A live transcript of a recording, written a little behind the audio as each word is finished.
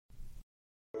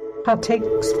Hot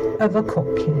Takes of a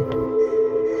Cult Kid.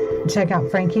 Check out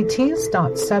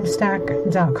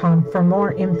frankietees.substack.com for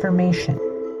more information.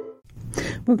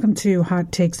 Welcome to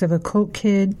Hot Takes of a Cult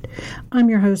Kid.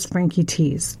 I'm your host, Frankie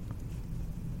Tees.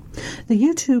 The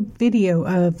YouTube video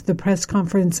of the press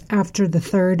conference after the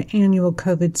third annual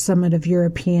COVID Summit of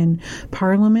European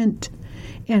Parliament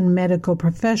and medical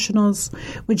professionals,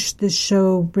 which this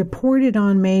show reported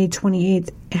on May 28th,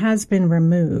 has been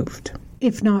removed.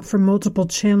 If not for multiple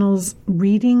channels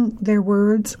reading their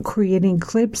words, creating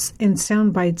clips and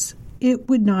sound bites, it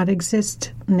would not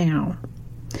exist now.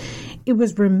 It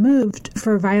was removed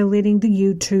for violating the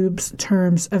YouTube's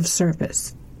terms of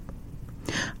service.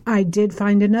 I did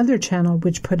find another channel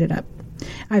which put it up.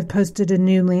 I've posted a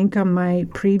new link on my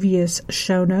previous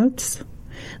show notes.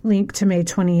 Link to May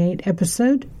 28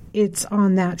 episode. It's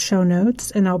on that show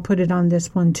notes, and I'll put it on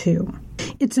this one too.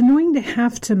 It's annoying to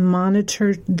have to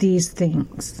monitor these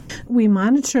things. We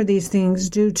monitor these things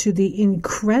due to the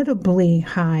incredibly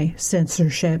high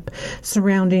censorship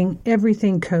surrounding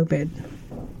everything COVID.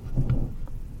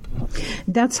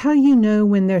 That's how you know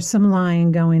when there's some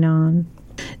lying going on.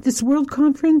 This World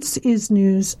Conference is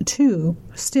news too,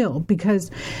 still,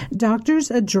 because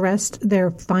doctors addressed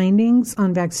their findings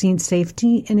on vaccine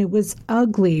safety, and it was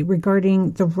ugly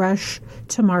regarding the rush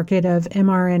to market of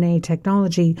mRNA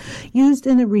technology used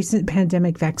in the recent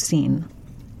pandemic vaccine.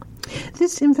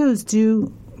 This info is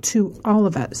due to all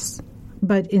of us,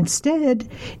 but instead,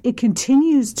 it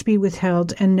continues to be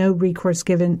withheld and no recourse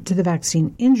given to the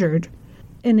vaccine injured.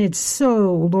 And it's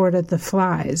so Lord of the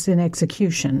Flies in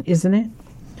execution, isn't it?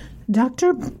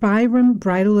 Dr. Byram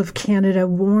Bridle of Canada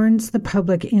warns the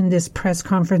public in this press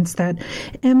conference that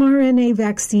mRNA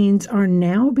vaccines are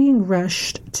now being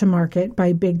rushed to market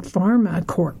by big pharma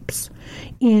corps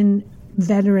in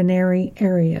veterinary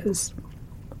areas.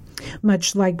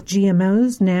 Much like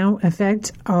GMOs now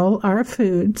affect all our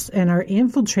foods and are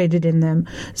infiltrated in them,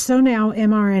 so now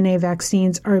mRNA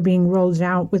vaccines are being rolled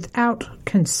out without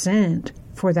consent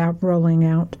for that rolling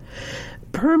out,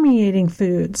 permeating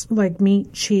foods like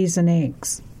meat, cheese, and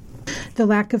eggs. The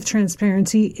lack of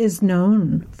transparency is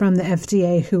known from the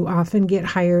FDA, who often get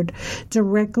hired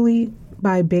directly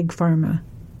by big pharma.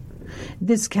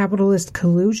 This capitalist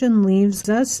collusion leaves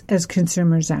us as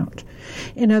consumers out.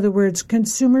 In other words,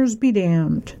 consumers be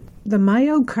damned. The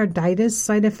myocarditis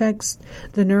side effects,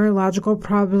 the neurological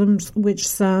problems which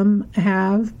some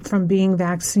have from being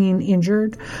vaccine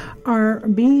injured, are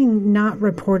being not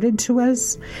reported to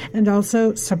us and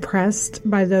also suppressed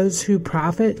by those who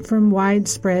profit from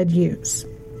widespread use.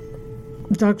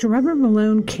 Dr. Robert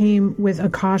Malone came with a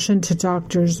caution to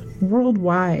doctors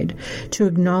worldwide to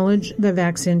acknowledge the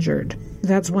vax injured.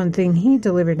 That's one thing he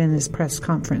delivered in his press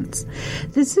conference.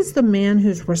 This is the man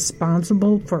who's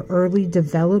responsible for early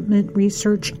development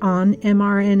research on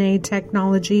mRNA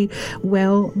technology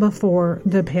well before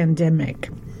the pandemic.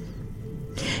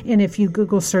 And if you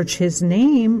Google search his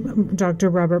name, Dr.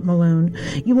 Robert Malone,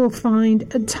 you will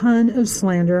find a ton of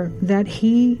slander that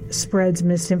he spreads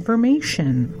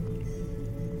misinformation.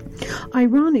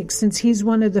 Ironic, since he's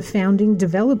one of the founding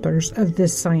developers of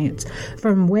this science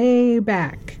from way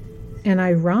back. And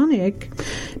ironic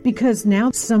because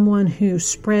now someone who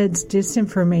spreads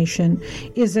disinformation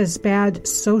is as bad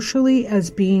socially as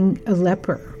being a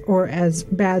leper, or as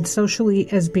bad socially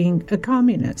as being a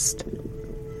communist.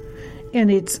 And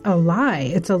it's a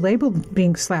lie. It's a label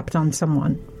being slapped on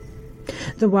someone.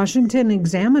 The Washington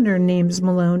Examiner names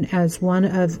Malone as one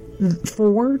of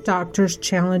 4 doctors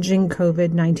challenging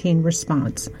COVID-19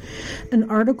 response. An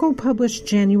article published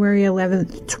January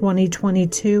 11,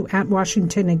 2022 at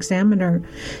Washington Examiner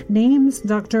names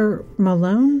Dr.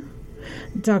 Malone,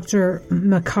 Dr.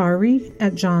 Makary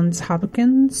at Johns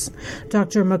Hopkins,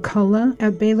 Dr. McCullough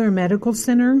at Baylor Medical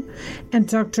Center, and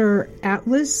Dr.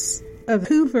 Atlas of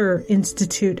Hoover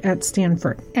Institute at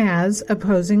Stanford as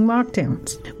opposing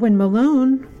lockdowns. When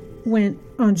Malone went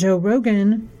on Joe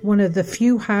Rogan, one of the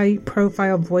few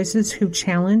high-profile voices who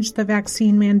challenged the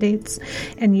vaccine mandates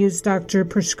and used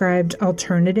doctor-prescribed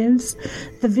alternatives,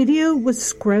 the video was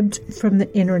scrubbed from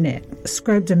the internet,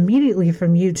 scrubbed immediately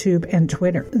from YouTube and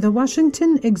Twitter. The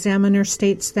Washington Examiner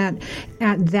states that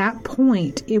at that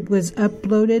point it was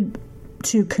uploaded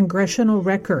to Congressional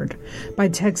Record by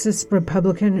Texas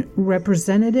Republican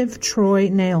Representative Troy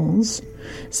Nehls,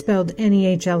 spelled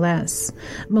N-E-H-L-S.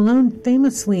 Malone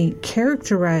famously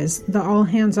characterized the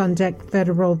all-hands-on-deck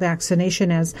federal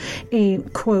vaccination as a,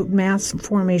 quote, mass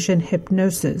formation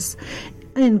hypnosis,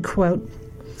 end quote.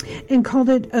 and called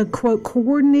it a, quote,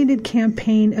 coordinated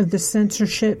campaign of the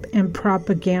censorship and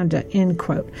propaganda, end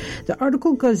quote. The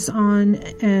article goes on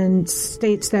and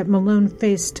states that Malone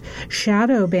faced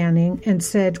shadow banning and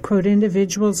said, quote,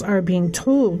 individuals are being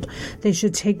told they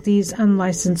should take these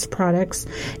unlicensed products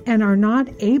and are not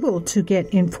able to get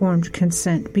informed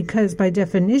consent because, by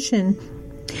definition,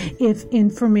 if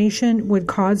information would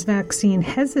cause vaccine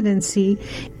hesitancy,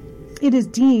 it is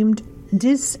deemed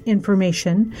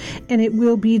disinformation, and it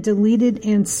will be deleted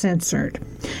and censored.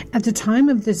 At the time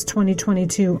of this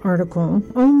 2022 article,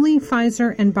 only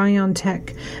Pfizer and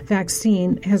BioNTech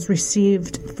vaccine has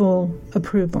received full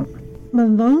approval.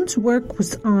 Malone's work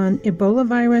was on Ebola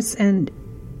virus and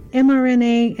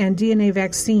mRNA and DNA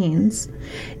vaccines,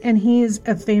 and he is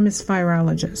a famous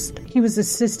virologist. He was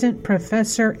assistant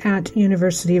professor at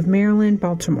University of Maryland,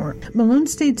 Baltimore. Malone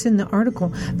states in the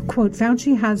article, quote,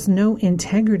 Fauci has no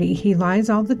integrity. He lies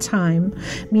all the time.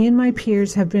 Me and my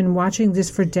peers have been watching this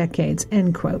for decades,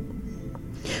 end quote.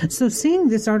 So seeing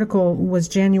this article was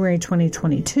January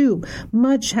 2022,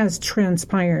 much has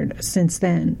transpired since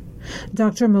then.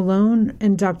 Dr. Malone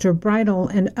and Dr. Bridle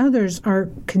and others are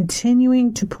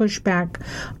continuing to push back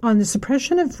on the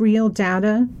suppression of real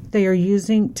data they are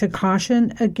using to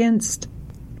caution against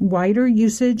wider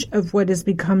usage of what has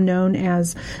become known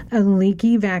as a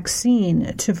leaky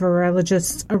vaccine to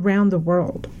virologists around the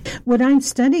world. What I'm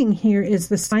studying here is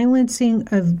the silencing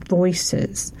of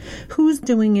voices. Who's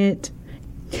doing it?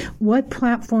 What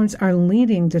platforms are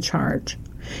leading the charge?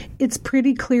 It's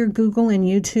pretty clear Google and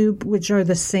YouTube, which are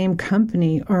the same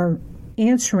company, are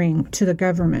answering to the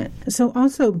government. So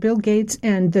also Bill Gates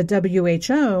and the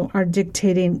WHO are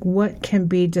dictating what can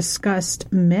be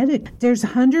discussed medically. There's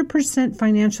 100%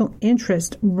 financial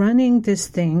interest running this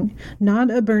thing, not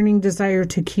a burning desire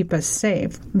to keep us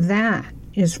safe. That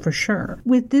is for sure.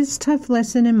 With this tough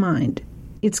lesson in mind,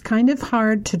 it's kind of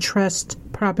hard to trust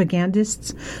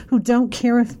propagandists who don't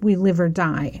care if we live or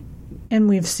die. And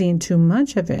we've seen too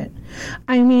much of it.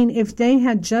 I mean, if they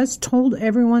had just told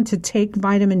everyone to take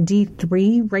vitamin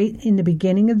D3 right in the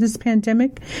beginning of this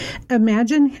pandemic,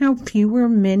 imagine how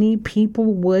many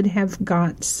people would have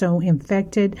got so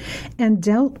infected and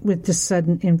dealt with the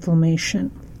sudden inflammation.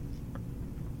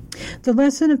 The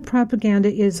lesson of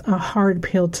propaganda is a hard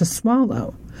pill to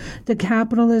swallow. The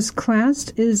capitalist class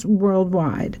is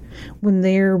worldwide. When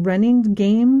they're running the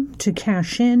game to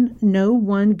cash in, no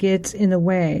one gets in the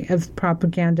way of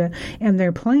propaganda and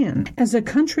their plan. As a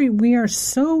country, we are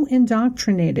so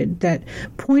indoctrinated that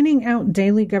pointing out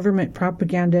daily government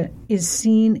propaganda is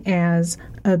seen as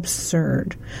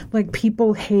absurd, like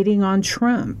people hating on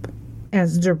Trump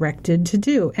as directed to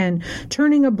do, and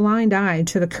turning a blind eye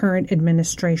to the current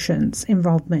administration's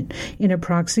involvement in a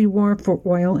proxy war for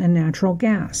oil and natural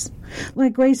gas.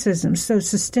 Like racism, so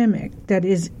systemic that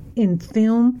is in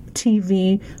film,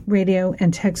 TV, radio,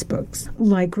 and textbooks.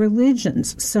 Like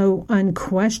religions, so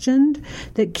unquestioned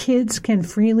that kids can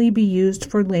freely be used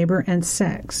for labor and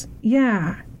sex.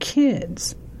 Yeah,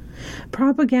 kids.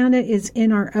 Propaganda is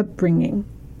in our upbringing.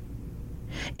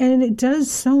 And it does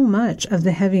so much of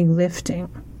the heavy lifting.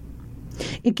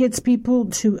 It gets people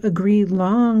to agree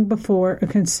long before a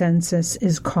consensus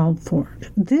is called for.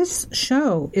 This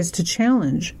show is to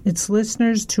challenge its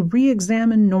listeners to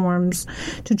re-examine norms,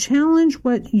 to challenge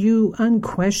what you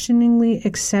unquestioningly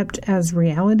accept as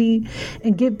reality,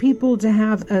 and get people to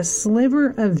have a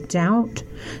sliver of doubt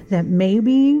that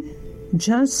maybe,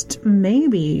 just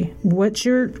maybe, what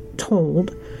you're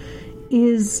told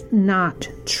is not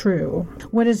true.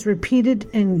 What is repeated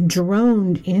and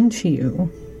droned into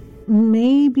you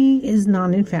maybe is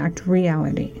not in fact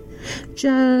reality.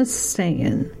 Just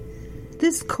saying.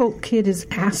 This cult kid is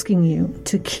asking you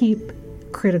to keep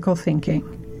critical thinking.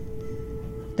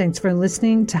 Thanks for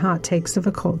listening to Hot Takes of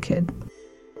a Cult Kid.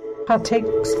 Hot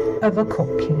Takes of a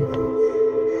Cult Kid.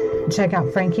 Check out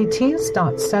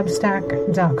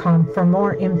frankietees.substack.com for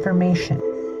more information.